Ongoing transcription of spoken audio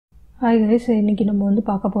Hi guys, இன்னைக்கு நம்ம வந்து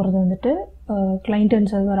பார்க்க போறது வந்துட்டு client and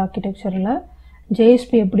server architectureல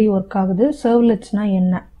JSP எப்படி work ஆகுது, servletsனா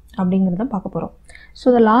என்ன அப்படிங்கறத பார்க்க போறோம். So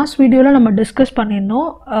the last videoல நம்ம டிஸ்கஸ் பண்ணிருந்தோம்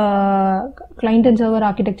client and server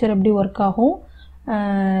architecture எப்படி work ஆகும்,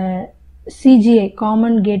 CGI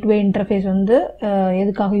common gateway interface வந்து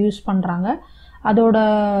எதுக்காக யூஸ் பண்றாங்க, அதோட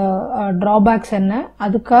drawbacks என்ன,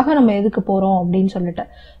 அதுக்காக நம்ம எதுக்கு போறோம் அப்படினு சொல்லிட்டு.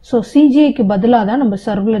 So CGI க்கு பதிலா தான் நம்ம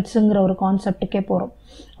servletsங்கற ஒரு கான்செப்ட்க்கே போறோம்.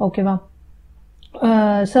 ஓகேவா?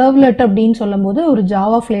 Servlet அப்படினு சொல்லும்போது ஒரு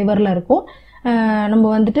ஜாவா ஃப்ளேவர்ல இருக்கும். நம்ம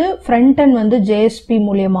வந்துட்டு ஃப்ரண்ட் எண்ட் வந்து JSP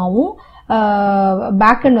மூலமாவும்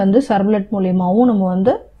பேக் எண்ட் வந்து Servlet மூலமாவும் நம்ம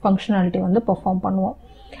வந்து ஃபங்க்ஷனாலிட்டி வந்து பெர்ஃபார்ம் பண்ணுவோம்.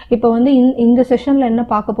 இப்போ வந்து இந்த செஷன்ல என்ன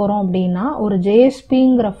பார்க்க போறோம் அப்படினா ஒரு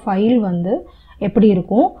JSPங்கற ஃபைல் வந்து எப்படி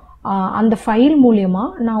இருக்கும், அந்த ஃபைல் மூலமா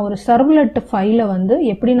நான் ஒரு Servlet ஃபைலை வந்து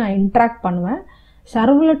எப்படி நான் இன்டராக்ட் பண்ணுவேன்,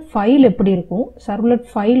 Servlet ஃபைல் எப்படி இருக்கும், Servlet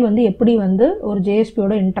ஃபைல் வந்து எப்படி வந்து ஒரு JSP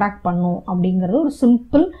ஓட இன்டராக்ட் பண்ணும் அப்படிங்கறது ஒரு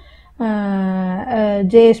சிம்பிள்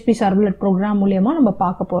JSP Servlet ப்ரோக்ராம் மூலமா நம்ம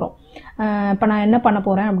பார்க்க போறோம். இப்போ நான் என்ன பண்ண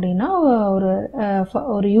போறேன் அப்படினா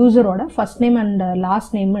ஒரு யூசரோட first name and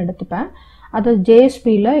last name எடுத்துப்பேன். அது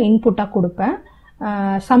JSPல இன்புட்டா கொடுப்பேன்.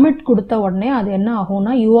 சப்மிட் கொடுத்த உடனே அது என்ன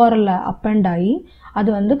ஆகும்னா URL அப்பெண்ட் ஆகி அது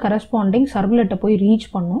வந்து கரஸ்பாண்டிங் Servlet போய்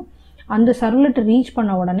ரீச் பண்ணும். அந்த Servlet ரீச்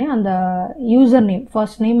பண்ண உடனே அந்த user name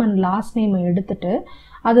first name and last name எடுத்துட்டு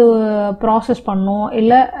அது ப்ராசஸ் பண்ணும்,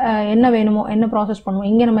 இல்ல என்ன வேணுமோ என்ன ப்ராசஸ் பண்ணும்.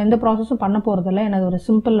 இங்க நம்ம எந்த ப்ராசஸும் பண்ண போறது இல்ல, எனக்கு ஒரு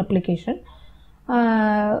சிம்பிள் அப்ளிகேஷன்.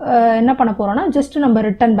 என்ன பண்ண போறோம்னா ஜஸ்ட் நம்ம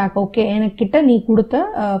ரிட்டர்ன் பேக், ஓகே எனக்கிட்ட நீ கொடுத்த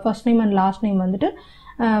first name and last name வந்துட்டு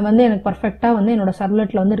வந்து எனக்கு பர்ஃபெக்ட்டா வந்து என்னோட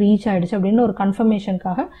Servletல வந்து ரீச் ஆயிடுச்சு அப்படின்னு ஒரு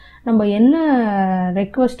கன்ஃபர்மேஷனுக்காக நம்ம என்ன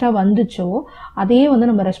ரெக்வெஸ்டா வந்துச்சோ அதையே வந்து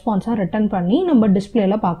நம்ம ரெஸ்பான்ஸா ரிட்டர்ன் பண்ணி நம்ம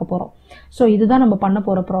டிஸ்ப்ளேல பார்க்க போறோம். ஸோ இதுதான் நம்ம பண்ண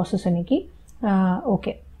போற ப்ராசஸ் இன்னைக்கு.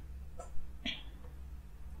 ஓகே,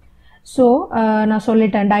 ஸோ நான்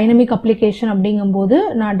சொல்லிட்டேன் டைனமிக் அப்ளிகேஷன் அப்படிங்கும்போது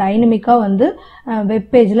நான் டைனமிக்கா வந்து வெப்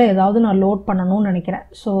பேஜ்ல ஏதாவது நான் லோட் பண்ணணும்னு நினைக்கிறேன்.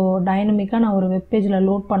 ஸோ டைனமிக்கா நான் ஒரு வெப் பேஜ்ல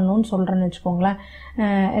லோட் பண்ணணும்னு சொல்றேன்னு வச்சுக்கோங்களேன்.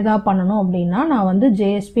 ஏதாவது பண்ணணும் அப்படின்னா நான் வந்து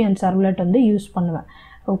JSP and Servlet வந்து யூஸ் பண்ணுவேன்.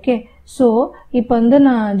 ஓகே, ஸோ இப்போ வந்து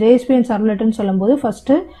நான் JSP and Servletன்னு சொல்லும்போது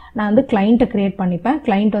ஃபர்ஸ்ட் நான் வந்து கிளைண்ட்டை கிரியேட் பண்ணிப்பேன்.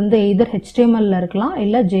 கிளைண்ட் வந்து எய்தர் HTMLல இருக்கலாம்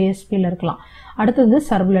இல்ல JSPல இருக்கலாம். அடுத்து வந்து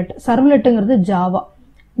Servletங்கிறது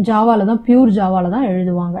ஜாவால தான், பியூர் ஜாவால தான்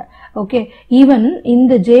எழுதுவாங்க. ஓகே, ஈவன்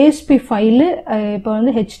இந்த JSP ஃபைல் இப்போ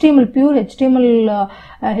வந்து பியூர்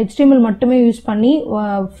HTML மட்டுமே யூஸ் பண்ணி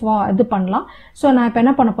இது பண்ணலாம். ஸோ நான் இப்போ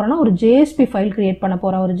என்ன பண்ண போறேன்னா ஒரு JSP ஃபைல் கிரியேட் பண்ண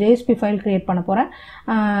போறேன்.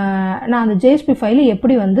 நான் அந்த JSP ஃபைல்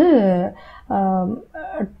எப்படி வந்து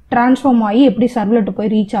டிரான்ஸ்ஃபார்ம் ஆகி எப்படி Servlet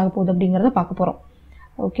போய் ரீச் ஆக போகுது அப்படிங்கறத பார்க்க போறோம்.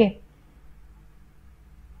 ஓகே,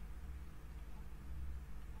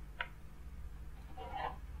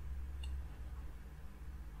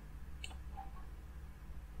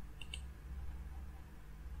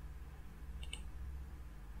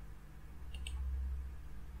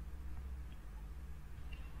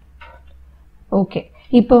 ஓகே,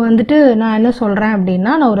 இப்போ வந்துட்டு நான் என்ன சொல்றேன்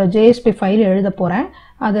அப்படின்னா நான் ஒரு JSP ஃபைல் எழுத போறேன்.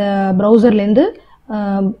 அதை ப்ரௌசர்லேருந்து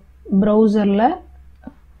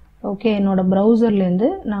என்னோட ப்ரௌசர்லேருந்து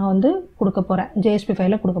நான் வந்து கொடுக்க போறேன், JSP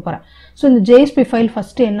ஃபைலை கொடுக்க போறேன். ஸோ இந்த JSP ஃபைல்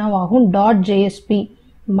ஃபர்ஸ்ட் என்னவாகும், .jsp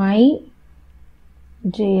my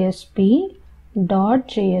JSP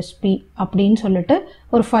அப்படின்னு சொல்லிட்டு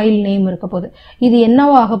ஒரு ஃபைல் நேம் இருக்க போகுது. இது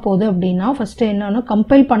என்னவாக போகுது அப்படின்னா ஃபர்ஸ்ட் என்னன்னா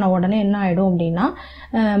கம்பைல் பண்ண உடனே என்ன ஆயிடும் அப்படின்னா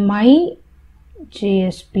my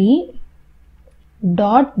JSP.javaவா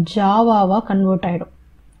கன்வெர்ட் ஆயிடும்.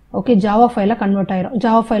 ஓகே, ஜாவா ஃபைலா கன்வெர்ட் ஆயிடும்.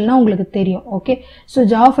 ஜாவா ஃபைல்னா உங்களுக்கு தெரியும். Okay, so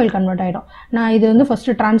Java file convert ஆயிடும். நான் இது வந்து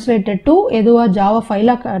ஃபர்ஸ்ட் டிரான்ஸ்லேட்டட் டு எதுவா ஜாவா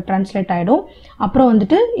ஃபைலா டிரான்ஸ்லேட் ஆயிடும். அப்புறம்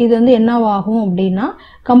வந்துட்டு இது வந்து என்னவாகும் அப்படின்னா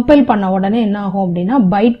கம்பைல் பண்ண உடனே என்ன ஆகும் அப்படின்னா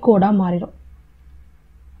பைட் கோடா மாறிடும்.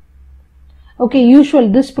 ஓகே, யூஷுவல்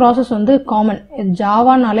திஸ் ப்ராசஸ் வந்து காமன்,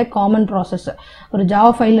 ஜாவானாலே காமன் ப்ராசஸ். ஒரு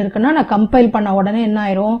ஜாவா ஃபைல் இருக்குன்னா நான் கம்பைல் பண்ண உடனே என்ன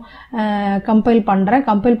ஆயிரும், கம்பைல்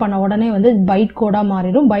பண்ண உடனே வந்து பைட் கோடா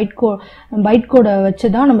மாறிடும். பைட் கோடை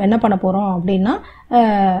வச்சுதான் நம்ம என்ன பண்ண போறோம் அப்படின்னா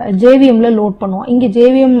JVMல லோட் பண்ணுவோம். இங்க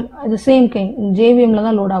JVM சேம் JVMல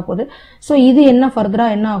தான் லோட் ஆக போகுது. ஸோ இது என்ன ஃபர்தரா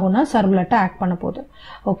என்ன ஆகும்னா Servlet ஆக்ட் பண்ண போகுது.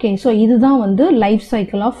 ஓகே, ஸோ இதுதான் வந்து லைஃப்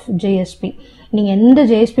சைக்கிள் ஆஃப் JSP. நீங்க எந்த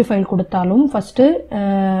JSP ஃபைல் கொடுத்தாலும்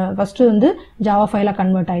ஃபர்ஸ்ட் வந்து ஜாவா ஃபைலா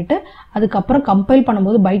கன்வெர்ட் ஆயிட்டு அதுக்கப்புறம் கம்பைல்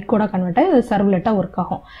பண்ணும்போது பைட் கோடா கன்வெர்ட் ஆகி அது Servletஆ ஒர்க்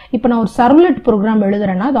ஆகும். இப்போ நான் ஒரு Servlet ப்ரோக்ராம்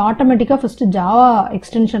எழுதுறேன்னா அது ஆட்டோமேட்டிக்கா ஃபர்ஸ்ட் ஜாவா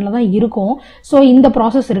எக்ஸ்டென்ஷன்ல தான் இருக்கும். ஸோ இந்த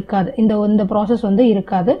ப்ராசஸ் இருக்காது, இந்த ப்ராசஸ் வந்து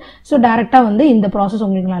இருக்காது. ஸோ டைரக்டா வந்து இந்த ப்ராசஸ்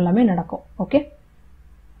உங்களுக்கு எல்லாமே நடக்கும். ஓகே,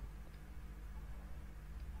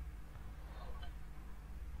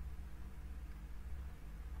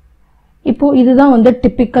 இப்போ இப்போ இதுதான் வந்து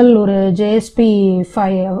டிப்பிக்கல் ஒரு JSP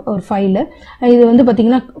ஒரு ஃபைல். இது வந்து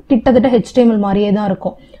பாத்தீங்கன்னா கிட்டத்தட்ட HTML மாதிரியே தான்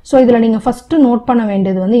இருக்கும். ஸோ இதுல நீங்க ஃபர்ஸ்ட் நோட் பண்ண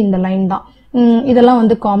வேண்டியது வந்து இந்த லைன் தான். இதெல்லாம்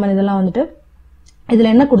வந்து காமன். இதெல்லாம் வந்துட்டு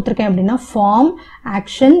இதுல என்ன கொடுத்திருக்கேன் அப்படின்னா form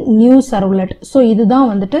action new servlet. So இதுதான்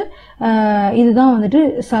வந்துட்டு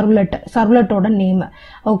சர்வ்லெட்டோட நேம்.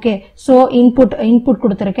 ஓகே, ஸோ இன்புட்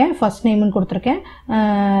கொடுத்துருக்கேன், ஃபர்ஸ்ட் நேம்னு கொடுத்துருக்கேன்,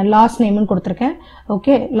 லாஸ்ட் நேம்னு கொடுத்துருக்கேன்.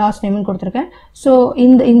 ஓகே, லாஸ்ட் நேம்னு கொடுத்துருக்கேன். ஸோ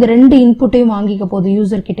இந்த ரெண்டு இன்புட்டையும் வாங்கிக்க போகுது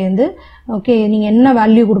யூசர் கிட்டேருந்து. ஓகே, நீங்க என்ன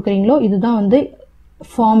வேல்யூ கொடுக்குறீங்களோ இதுதான் வந்து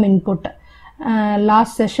ஃபார்ம் இன்புட்.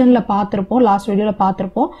 லாஸ்ட் செஷன்ல பார்த்திருப்போம், லாஸ்ட் வீடியோல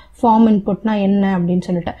பார்த்திருப்போம் ஃபார்ம் இன்புட்னா என்ன அப்படின்னு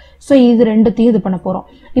சொல்லிட்டு. ஸோ இது ரெண்டுத்தையும் இது பண்ண போறோம்.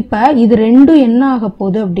 இப்ப இது ரெண்டும் என்ன ஆக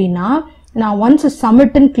போகுது அப்படின்னா, நான் ஒன்ஸ்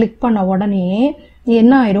சப்மிட்னு கிளிக் பண்ண உடனே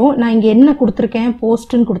என்ன ஆயிரும், நான் இங்க என்ன கொடுத்துருக்கேன்,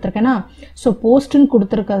 போஸ்ட்னு கொடுத்துருக்கேன்னா, ஸோ போஸ்ட்னு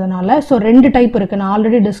கொடுத்துருக்கிறதுனால ஸோ ரெண்டு டைப் இருக்கு, நான்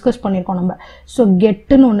ஆல்ரெடி டிஸ்கஸ் பண்ணியிருக்கோம் நம்ம. ஸோ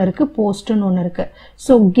கெட்டுன்னு ஒன்று இருக்கு, போஸ்ட்னு ஒன்று இருக்கு.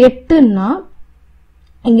 ஸோ கெட்டுன்னா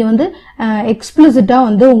இங்க வந்து எக்ஸ்பிளிசிட்டா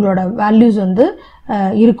வந்து உங்களோட வேல்யூஸ் வந்து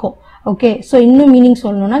இருக்கும். ஓகே, ஸோ இன்னும் மீனிங்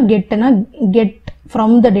சொல்லணும்னா கெட்னா get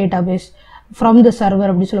from the database, from the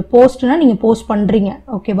server அப்படி சொல்ல. போஸ்ட்னா நீங்க போஸ்ட் பண்றீங்க,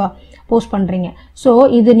 ஓகேவா, போஸ்ட் பண்றீங்க. ஸோ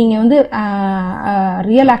இது நீங்க வந்து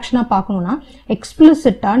ரியல் ஆக்ஷனா பார்க்கணும்னா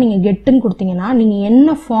எக்ஸ்பிளிசிட்டா நீங்க கெட்டுன்னு கொடுத்தீங்கன்னா நீங்க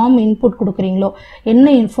என்ன ஃபார்ம் இன்புட் கொடுக்குறீங்களோ,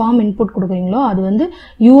 என்ன ஃபார்ம் இன்புட் கொடுக்குறீங்களோ அது வந்து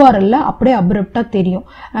யூஆர்எல்ல அப்படியே அப்ரப்டா தெரியும்.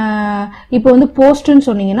 இப்போ வந்து போஸ்ட்னு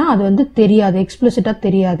சொன்னீங்கன்னா அது வந்து தெரியாது, எக்ஸ்பிளிசிட்டா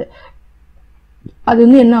தெரியாது. அது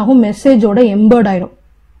வந்து என்ன ஆகும், மெசேஜோட எம்பர்ட் ஆயிடும்.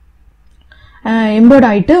 எம்பர்ட்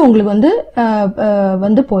ஆயிட்டு உங்களுக்கு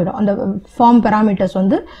வந்து போயிடும், அந்த ஃபார்ம் பேராமீட்டர்ஸ்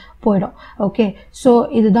வந்து போயிடும். ஓகே, ஸோ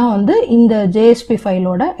இதுதான் வந்து இந்த JSP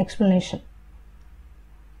ஃபைலோட எக்ஸ்பிளனேஷன்.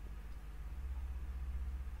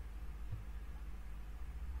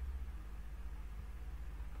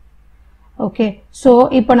 ஓகே, ஸோ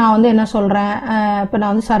இப்போ நான் வந்து என்ன சொல்றேன், இப்போ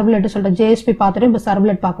நான் வந்து சர்வ்லெட் சொல்றேன். JSP பார்த்துட்டு இப்போ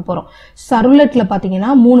சர்வ்லெட் பார்க்க போறோம். சர்வ்லெட்ல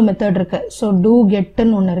பாத்தீங்கன்னா 3 மெத்தட் இருக்கு. ஸோ டூ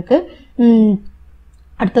கெட்னு ஒன்று இருக்கு,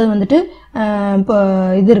 அடுத்தது வந்துட்டு இப்போ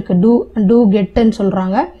இது இருக்கு டூ கெட்னு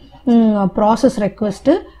சொல்றாங்க, ப்ராசஸ்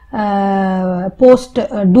ரெக்வெஸ்ட், போஸ்ட்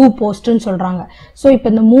டூ போஸ்ட்னு சொல்றாங்க. ஸோ இப்போ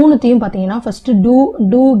இந்த மூணுத்தையும் பார்த்தீங்கன்னா ஃபர்ஸ்ட்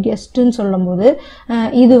டூ கெஸ்ட்னு சொல்லும் போது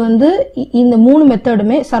இது வந்து இந்த 3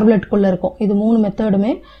 மெத்தடுமே சர்வ்லெட்குள்ள இருக்கும். இது 3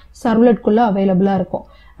 மெத்தடுமே சர்வ்லெட்குள்ள அவைலபிளா இருக்கும்.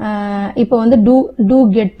 இப்போ வந்து டூ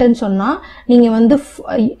கெட்னு சொன்னா நீங்க வந்து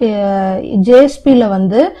JSPல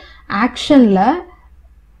வந்து ஆக்ஷன்ல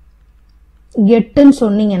கெட்னு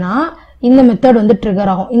சொன்னீங்கன்னா இந்த மெத்தட் வந்து ட்ரிகர்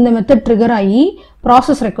ஆகும். இந்த மெத்தட் ட்ரிகர் ஆகி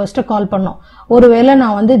ப்ராசஸ் ரெக்வெஸ்ட்டை கால் பண்ணும். ஒருவேளை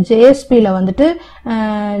நான் வந்து JSPல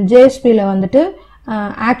வந்துட்டு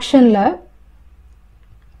ஆக்ஷன்ல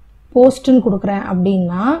போஸ்ட்னு கொடுக்குறேன்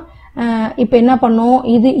அப்படின்னா இப்போ என்ன பண்ணும்,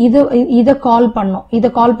 இதை கால் பண்ணும்.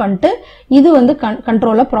 இதை கால் பண்ணிட்டு இது வந்து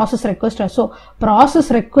கண்ட்ரோல ப்ராசஸ் ரெக்வெஸ்ட். ஸோ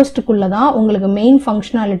ப்ராசஸ் ரெக்வெஸ்ட்டுக்குள்ள தான் உங்களுக்கு மெயின்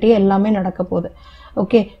ஃபங்க்ஷனாலிட்டி எல்லாமே நடக்க போகுது.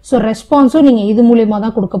 ஓகே, ஸோ ரெஸ்பான்ஸும் நீங்க இது மூலியமா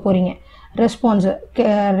தான் கொடுக்க போறீங்க. ரெஸ்பான்ஸ்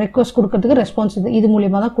ரெக்வெஸ்ட் கொடுக்கறதுக்கு ரெஸ்பான்ஸ் இது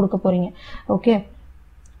மூலியமா தான் கொடுக்க போறீங்க. ஓகே,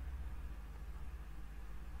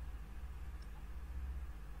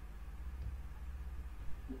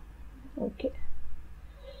 ஓகே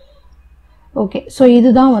ஓகே ஸோ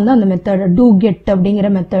இதுதான் வந்து அந்த மெத்தட் டூ கெட் அப்படிங்கிற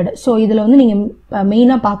மெத்தட். ஸோ இதுல வந்து நீங்க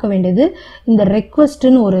மெயினா பார்க்க வேண்டியது இந்த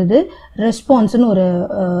ரெக்வெஸ்ட்னு ஒரு இது, ரெஸ்பான்ஸ்னு ஒரு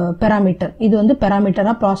பேராமீட்டர். இது வந்து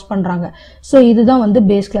பேராமீட்டரா பாஸ் பண்றாங்க. ஸோ இதுதான் வந்து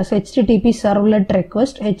base class HTTP servlet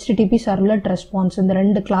request, HTTP servlet response. இந்த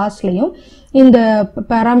ரெண்டு கிளாஸ்லயும் இந்த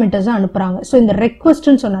பேராமீட்டர்ஸ் அனுப்புறாங்க. ஸோ இந்த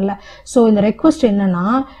ரெக்வெஸ்ட்னு சொன்னல, ஸோ இந்த ரெக்வெஸ்ட் என்னன்னா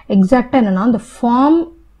எக்ஸாக்டா என்னன்னா இந்த ஃபார்ம்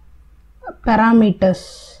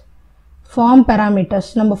பேராமீட்டர்ஸ்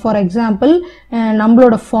நம்ம ஃபார் எக்ஸாம்பிள்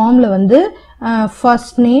நம்மளோட ஃபார்ம்ல வந்து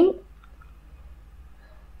first name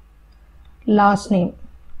last name.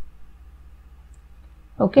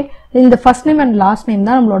 Okay, இந்த first name and last name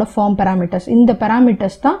தான் நம்மளோட ஃபார்ம் பேராமீட்டர்ஸ். இந்த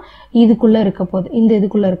பேராமீட்டர்ஸ் தான் இதுக்குள்ள இருக்க போகுது,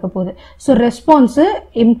 இதுக்குள்ள இருக்க போகுது. ஸோ ரெஸ்பான்ஸ்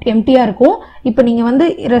எம்டியா இருக்கும். இப்போ நீங்க வந்து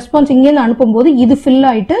ரெஸ்பான்ஸ் இங்கேருந்து அனுப்பும்போது இது ஃபில்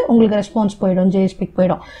ஆயிட்டு உங்களுக்கு ரெஸ்பான்ஸ் போயிடும், JSPக்கு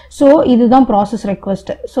போயிடும். ஸோ இதுதான் ப்ராசஸ்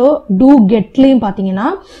ரெக்வெஸ்ட். ஸோ டூ கெட்லயும் பாத்தீங்கன்னா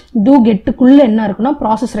டூ கெட்டுக்குள்ள என்ன இருக்குன்னா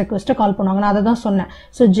ப்ராசஸ் ரெக்வெஸ்ட்டை கால் பண்ணுவாங்க. நான் அதை தான் சொன்னேன்.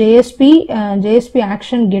 ஸோ JSP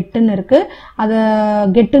ஆக்ஷன் கெட்டுன்னு இருக்கு. அதை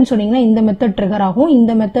கெட்டுன்னு சொன்னீங்கன்னா இந்த மெத்தட் ட்ரிகர் ஆகும்.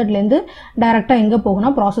 இந்த மெத்தட்ல இருந்து டைரக்டா எங்க போகும்னா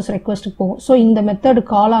ப்ராசஸ் ரெக்வெஸ்ட்டுக்கு போகும். ஸோ இந்த மெத்தட்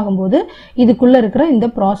கால் ஆகும்போது இதுக்குள்ள இருக்கிற இந்த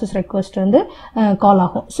ப்ராசஸ் ரெக்வெஸ்ட் வந்து கால்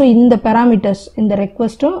ஆகும். ஸோ இந்த பேராமீட்டர்ஸ், இந்த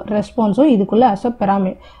ரெக்வெஸ்டும் ரெஸ்பான்ஸும் இதுக்குள்ள அஸ் அ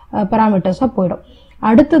பேராமீட்டர்ஸா போயிடும்.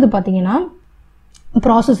 அடுத்தது பாத்தீங்கன்னா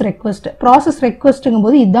ப்ராசஸ் ரெக்வெஸ்ட்ங்கும்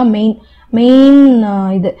போது இதுதான் மெயின்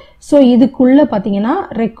இது. ஸோ இதுக்குள்ள பாத்தீங்கன்னா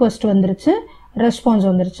ரெக்வெஸ்ட் வந்துருச்சு, ரெஸ்பான்ஸ்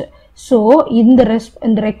வந்துருச்சு. ஸோ இந்த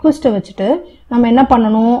ரெக்வெஸ்ட்டை வச்சுட்டு நம்ம என்ன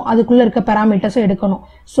பண்ணணும், அதுக்குள்ள இருக்க பேராமீட்டர்ஸை எடுக்கணும்.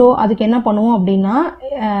 ஸோ அதுக்கு என்ன பண்ணுவோம் அப்படின்னா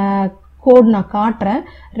கோட் நான் காட்டுறேன்.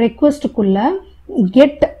 ரெக்வெஸ்ட்டுக்குள்ள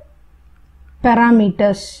கெட்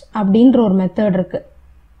பேராமீட்டர்ஸ் அப்படின்ற ஒரு மெத்தட் இருக்கு.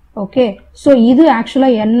 ஓகே, ஸோ இது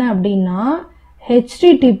ஆக்சுவலாக என்ன அப்படின்னா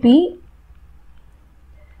HTTP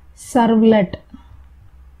Servlet.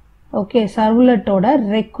 ஓகே, சர்வ்லெட்டோட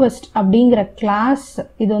ரெக்வெஸ்ட் அப்படிங்கிற கிளாஸ்,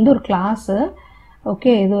 இது வந்து ஒரு கிளாஸ்.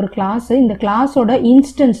 ஓகே, இது ஒரு கிளாஸ். இந்த கிளாஸோட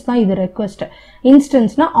இன்ஸ்டன்ஸ் தான் இது ரெக்வெஸ்ட்.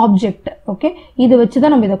 இன்ஸ்டன்ஸ்னா ஆப்ஜெக்ட். ஓகே, இது வச்சு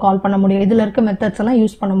தான் நம்ம இதை கால் பண்ண முடியும். இதில் இருக்க மெத்தட்ஸ் எல்லாம்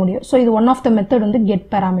யூஸ் பண்ண முடியும். ஸோ இது ஒன் ஆஃப் த மெத்தட் வந்து கெட்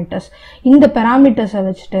பேராமீட்டர்ஸ். இந்த பேராமீட்டர்ஸை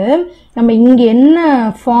வச்சுட்டு நம்ம இங்கே என்ன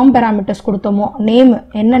ஃபார்ம் பேராமீட்டர்ஸ் கொடுத்தோமோ, நேம்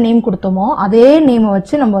என்ன நேம் கொடுத்தோமோ அதே நேமை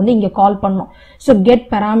வச்சு நம்ம வந்து இங்கே கால் பண்ணோம். So get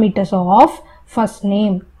parameters of first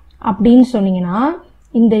name அப்படின்னு சொன்னீங்கன்னா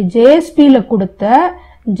இந்த JSPல கொடுத்த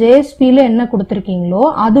JSPல என்ன கொடுத்துருக்கீங்களோ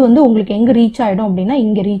அது வந்து உங்களுக்கு எங்க ரீச் ஆயிடும் அப்படின்னா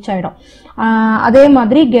இங்க ரீச் ஆயிடும். அதே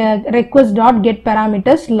மாதிரி request dot get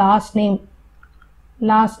parameters last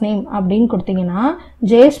name அப்படின்னு கொடுத்தீங்கன்னா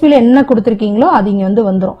JSPல என்ன கொடுத்துருக்கீங்களோ அது இங்க வந்து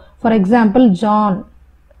வந்துடும். ஃபார் எக்ஸாம்பிள் ஜான்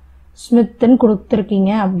ஸ்மித்ன்னு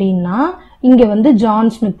கொடுத்துருக்கீங்க அப்படின்னா இங்க வந்து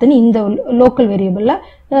ஜான் ஸ்மித்ன்னு இந்த லோக்கல் வேரியபிள்ல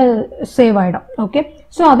சேவ் ஆயிடும். ஓகே,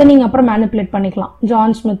 ஸோ அதை நீங்க அப்புறம் மேனிப்புலேட் பண்ணிக்கலாம்.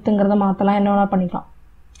 ஜான் ஸ்மித்ங்கிறத மாத்தலாம், என்ன வேணா பண்ணிக்கலாம்.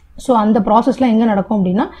 ஸோ அந்த ப்ராசஸ்லாம் எங்கே நடக்கும்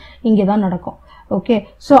அப்படின்னா இங்கே தான் நடக்கும். ஓகே,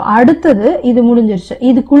 ஸோ அடுத்தது இது முடிஞ்சிருச்சு.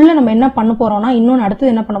 இதுக்குள்ளே நம்ம என்ன பண்ண போகிறோம்னா இன்னொன்று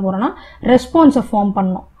அடுத்தது என்ன பண்ண போகிறோம்னா ரெஸ்பான்ஸை ஃபார்ம்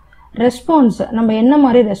பண்ணணும். ரெஸ்பான்ஸ் நம்ம என்ன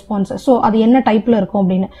மாதிரி ரெஸ்பான்ஸ், ஸோ அது என்ன டைப்பில் இருக்கும்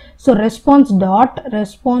அப்படின்னு. So response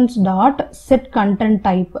dot set content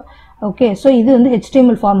type. Okay, so இது வந்து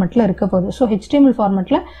HTML ஃபார்மேட்டில் இருக்க போகுது. ஸோ HTML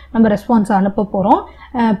ஃபார்மேட்டில் நம்ம ரெஸ்பான்ஸை அனுப்ப போகிறோம்.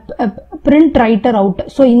 Print writer out.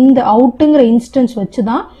 ஸோ இந்த அவுட்டுங்கிற இன்ஸ்டன்ஸ் வச்சு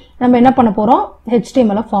தான் நம்ம என்ன பண்ண போகிறோம்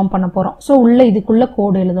HTML ஃபார்ம் பண்ண போகிறோம். ஸோ உள்ள இதுக்குள்ள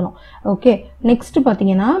கோடு எழுதணும். ஓகே, நெக்ஸ்ட்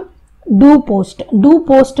பார்த்தீங்கன்னா டூ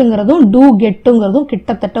போஸ்ட்டுங்கிறதும் டூ கெட்டுங்கிறதும்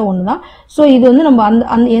கிட்டத்தட்ட ஒன்று தான். ஸோ இது வந்து நம்ம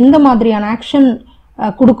அந்த எந்த மாதிரியான ஆக்ஷன்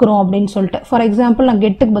கொடுக்குறோம் அப்படின்னு சொல்லிட்டு, ஃபார் எக்ஸாம்பிள் நான்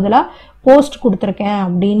கெட்டுக்கு பதிலாக போஸ்ட் கொடுத்துருக்கேன்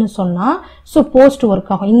அப்படின்னு சொன்னால் ஸோ போஸ்ட்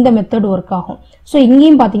ஒர்க் ஆகும், இந்த மெத்தட் ஒர்க் ஆகும். ஸோ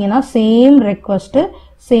இங்கேயும் பார்த்தீங்கன்னா same request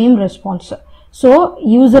same response. So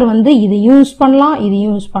user வந்து இது யூஸ் பண்ணலாம், இது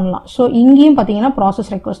யூஸ் பண்ணலாம். ஸோ இங்கேயும் பார்த்தீங்கன்னா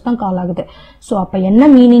ப்ராசஸ் ரெக்வஸ்ட் தான் கால் ஆகுது. ஸோ அப்போ என்ன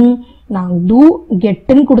மீனிங், நான் டூ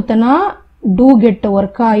கெட்டுன்னு கொடுத்தேன்னா டூ கெட்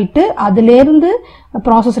ஒர்க் ஆகிட்டு அதுலேருந்து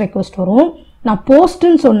ப்ராசஸ் ரெக்வஸ்ட் வரும். நான்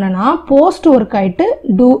போஸ்ட்ன்னு சொன்னேன்னா போஸ்ட் ஒர்க் ஆகிட்டு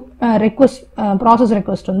டூ ரெக்வஸ்ட் ப்ராசஸ்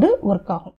ரெக்வஸ்ட் வந்து ஒர்க் ஆகும்.